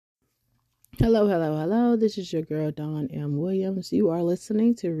Hello, hello, hello. This is your girl, Dawn M. Williams. You are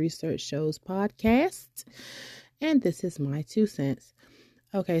listening to Research Shows Podcast, and this is my 2 cents.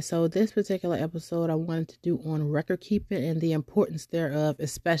 Okay, so this particular episode I wanted to do on record keeping and the importance thereof,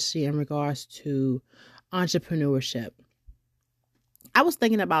 especially in regards to entrepreneurship. I was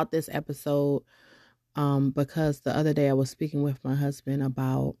thinking about this episode because the other day I was speaking with my husband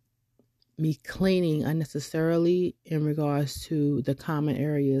about me cleaning unnecessarily in regards to the common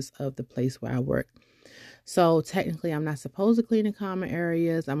areas of the place where I work. So technically, I'm not supposed to clean the common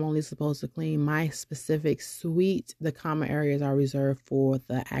areas. I'm only supposed to clean my specific suite. The common areas are reserved for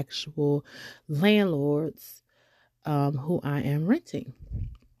the actual landlords who I am renting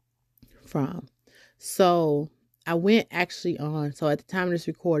from. So I went actually on, so at the time of this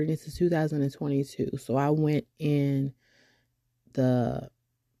recording, this is 2022. So I went in the,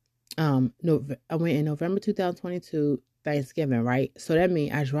 I went in November 2022, Thanksgiving, right? So that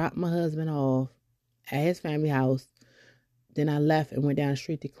means I dropped my husband off at his family house. Then I left and went down the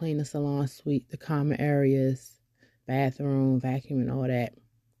street to clean the salon suite, the common areas, bathroom, vacuum, and all that.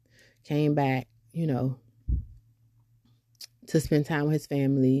 Came back, to spend time with his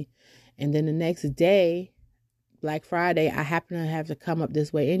family. And then the next day, Black Friday, I happened to have to come up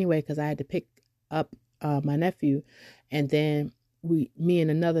this way anyway because I had to pick up my nephew. And then me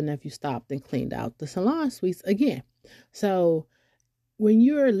and another nephew stopped and cleaned out the salon suites again. So when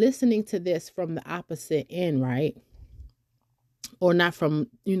you're listening to this from the opposite end, right? Or not from,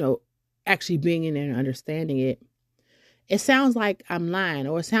 actually being in there and understanding it, it sounds like I'm lying,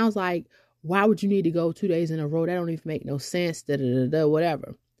 or it sounds like, why would you need to go 2 days in a row? That don't even make no sense,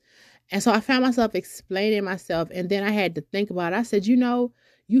 whatever. And so I found myself explaining myself, and then I had to think about it. I said, you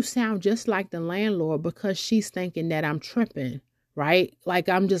sound just like the landlord because she's thinking that I'm tripping, right? Like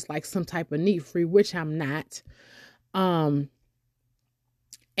I'm just like some type of neat free, which I'm not.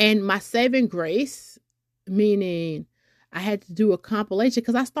 And my saving grace, meaning I had to do a compilation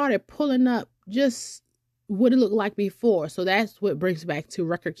because I started pulling up just what it looked like before. So that's what brings back to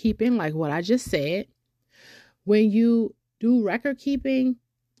record keeping, like what I just said. When you do record keeping,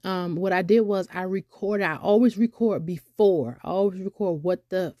 what I did was I always record before. I always record what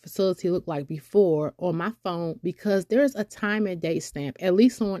the facility looked like before on my phone because there's a time and date stamp, at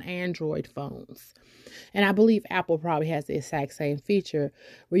least on Android phones. And I believe Apple probably has the exact same feature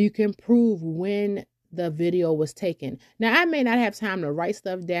where you can prove when the video was taken. Now, I may not have time to write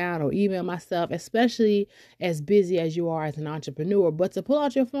stuff down or email myself, especially as busy as you are as an entrepreneur. But to pull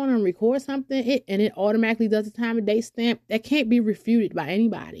out your phone and record something, and it automatically does a time and date stamp, that can't be refuted by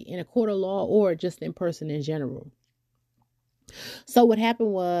anybody in a court of law or just in person in general. So what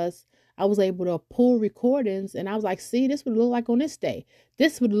happened was I was able to pull recordings and I was like, see, this would look like on this day.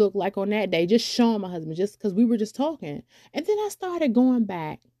 This would look like on that day. Just showing my husband just because we were just talking. And then I started going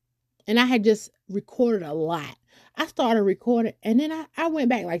back and I had just recorded a lot. I started recording and then I went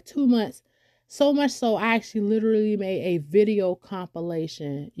back like 2 months. So much so I actually literally made a video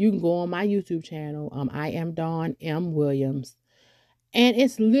compilation. You can go on my YouTube channel. I am Dawn M. Williams. And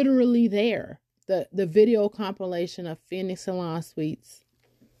it's literally there. The video compilation of Phoenix Salon Suites.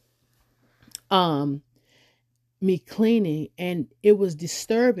 Me cleaning, and it was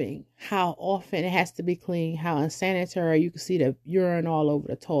disturbing how often it has to be cleaned, how unsanitary. You can see the urine all over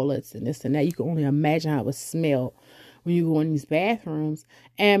the toilets and this and that. You can only imagine how it would smell when you go in these bathrooms.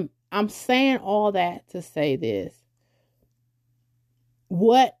 And I'm saying all that to say this.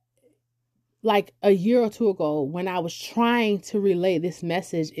 Like a year or two ago, when I was trying to relay this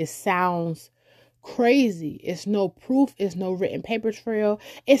message, it sounds crazy. It's no proof. It's no written paper trail.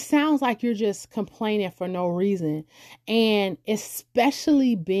 It sounds like you're just complaining for no reason. And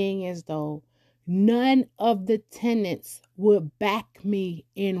especially being as though none of the tenants would back me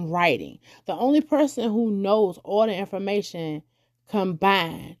in writing. The only person who knows all the information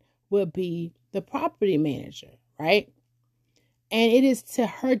combined would be the property manager, right? And it is to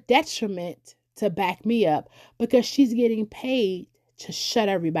her detriment to back me up because she's getting paid to shut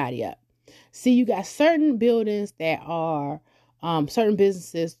everybody up. See, you got certain buildings that are certain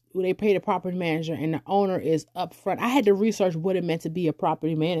businesses where they pay the property manager and the owner is upfront. I had to research what it meant to be a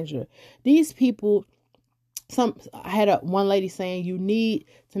property manager. These people, I had one lady saying you need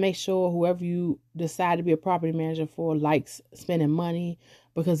to make sure whoever you decide to be a property manager for likes spending money,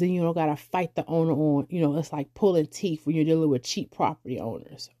 because then you don't got to fight the owner on, it's like pulling teeth when you're dealing with cheap property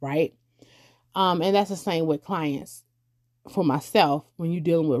owners, right? And that's the same with clients. For myself, when you're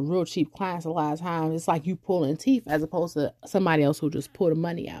dealing with real cheap clients, a lot of times it's like you pulling teeth as opposed to somebody else who just pull the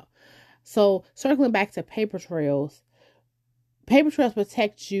money out. So circling back to paper trails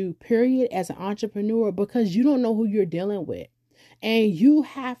protect you, period, as an entrepreneur, because you don't know who you're dealing with. And you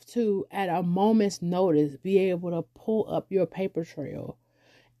have to, at a moment's notice, be able to pull up your paper trail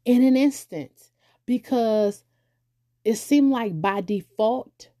in an instant, because it seemed like by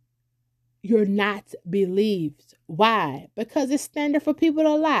default, you're not believed. Why? Because it's standard for people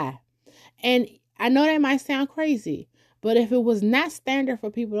to lie. And I know that might sound crazy, but if it was not standard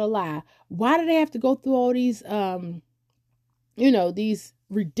for people to lie, why do they have to go through all these, these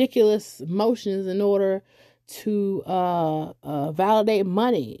ridiculous motions in order to validate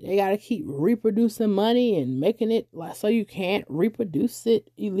money? They got to keep reproducing money and making it like so you can't reproduce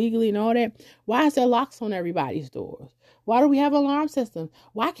it illegally and all that. Why is there locks on everybody's doors? Why do we have alarm systems?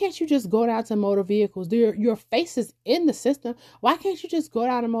 Why can't you just go down to motor vehicles? Your face is in the system. Why can't you just go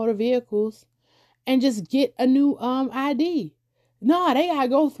down to motor vehicles and just get a new ID? No, they gotta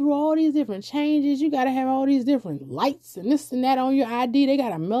go through all these different changes. You gotta have all these different lights and this and that on your ID. They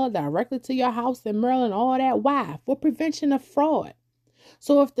gotta mail it directly to your house in Maryland, all that. Why? For prevention of fraud.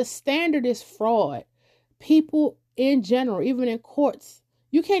 So if the standard is fraud, people in general, even in courts,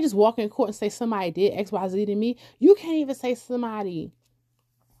 you can't just walk in court and say somebody did XYZ to me. You can't even say somebody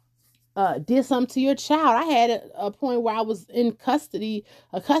did something to your child. I had a point where I was in custody,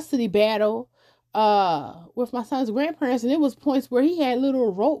 a custody battle with my son's grandparents, and it was points where he had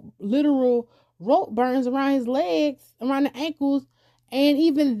literal rope burns around his legs, around the ankles, and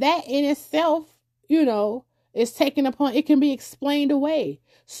even that in itself, is taken upon. It can be explained away.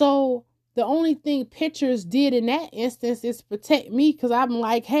 So the only thing pictures did in that instance is protect me, because I'm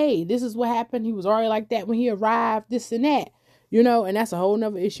like, hey, this is what happened. He was already like that when he arrived, this and that, and that's a whole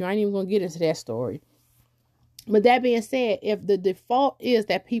nother issue. I ain't even gonna get into that story. But that being said, if the default is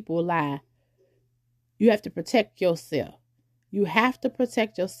that people lie, you have to protect yourself. You have to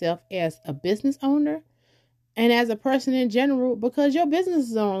protect yourself as a business owner and as a person in general, because your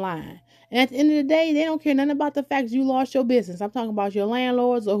business is online. And at the end of the day, they don't care nothing about the fact you lost your business. I'm talking about your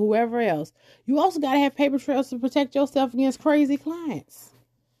landlords or whoever else. You also got to have paper trails to protect yourself against crazy clients.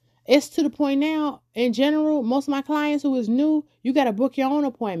 It's to the point now, in general, most of my clients who is new, you got to book your own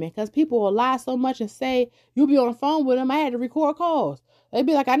appointment, because people will lie so much and say, you'll be on the phone with them. I had to record calls. They'd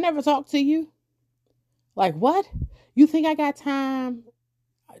be like, I never talked to you. Like, what? You think I got time?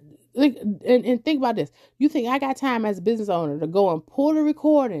 And think about this. You think I got time as a business owner to go and pull the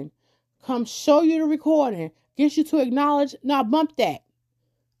recording, come show you the recording, get you to acknowledge? No, bump that.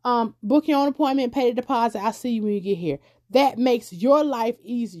 Book your own appointment, pay the deposit. I'll see you when you get here. That makes your life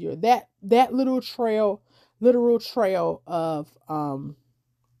easier. That literal trail of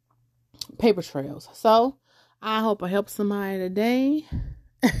paper trails. So I hope I help somebody today.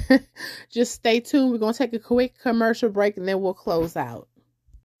 Just stay tuned. We're going to take a quick commercial break and then we'll close out.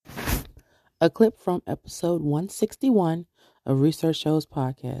 A clip from episode 161 of Research Shows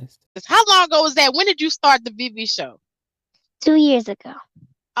Podcast. How long ago was that? When did you start the VV show? 2 years ago.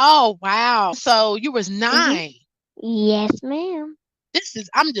 Oh, wow. So you was 9. Mm-hmm. Yes, ma'am.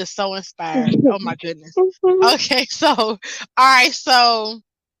 I'm just so inspired. Oh my goodness. Okay. So, all right. So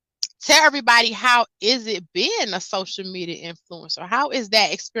tell everybody, how is it being a social media influencer? How is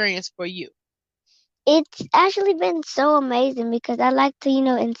that experience for you? It's actually been so amazing, because I like to,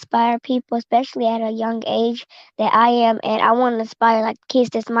 inspire people, especially at a young age that I am. And I want to inspire like kids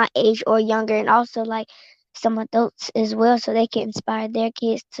that's my age or younger, and also like some adults as well, so they can inspire their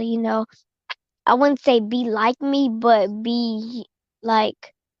kids to, I wouldn't say be like me, but be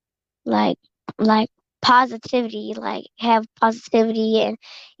like positivity, like have positivity and,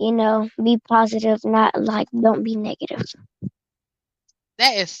 be positive, not like don't be negative.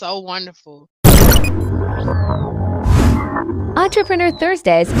 That is so wonderful. Entrepreneur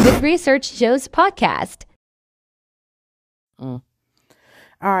Thursdays with Research Shows Podcast. All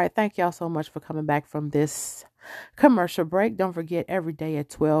right. Thank y'all so much for coming back from this commercial break. Don't forget, every day at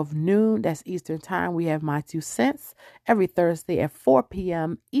 12 noon, that's Eastern time, we have My 2 Cents. Every Thursday at 4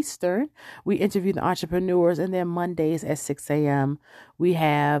 p.m. Eastern, we interview the entrepreneurs. And then Mondays at 6 a.m., we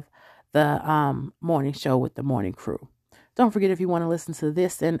have the morning show with the morning crew. Don't forget, if you want to listen to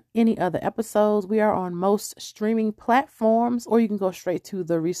this and any other episodes, we are on most streaming platforms, or you can go straight to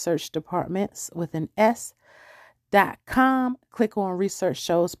the Research Departments with an S.com. Click on Research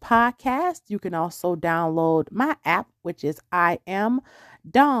Shows Podcast. You can also download my app, which is I Am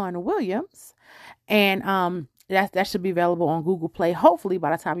Dawn Williams. And that should be available on Google Play. Hopefully,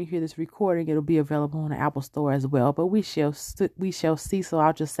 by the time you hear this recording, it'll be available on the Apple Store as well. But we shall see. So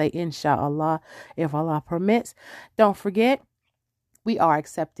I'll just say, inshallah, if Allah permits. Don't forget, we are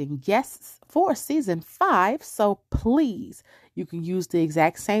accepting guests for season 5. So please, you can use the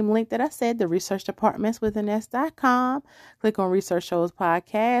exact same link that I said, the Research Departments with an S.com. Click on Research Shows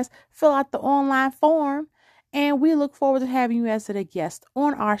Podcast. Fill out the online form. And we look forward to having you as a guest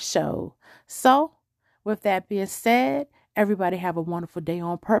on our show. So, with that being said, everybody have a wonderful day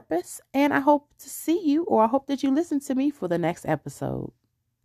on purpose. And I hope to see you, or I hope that you listen to me for the next episode.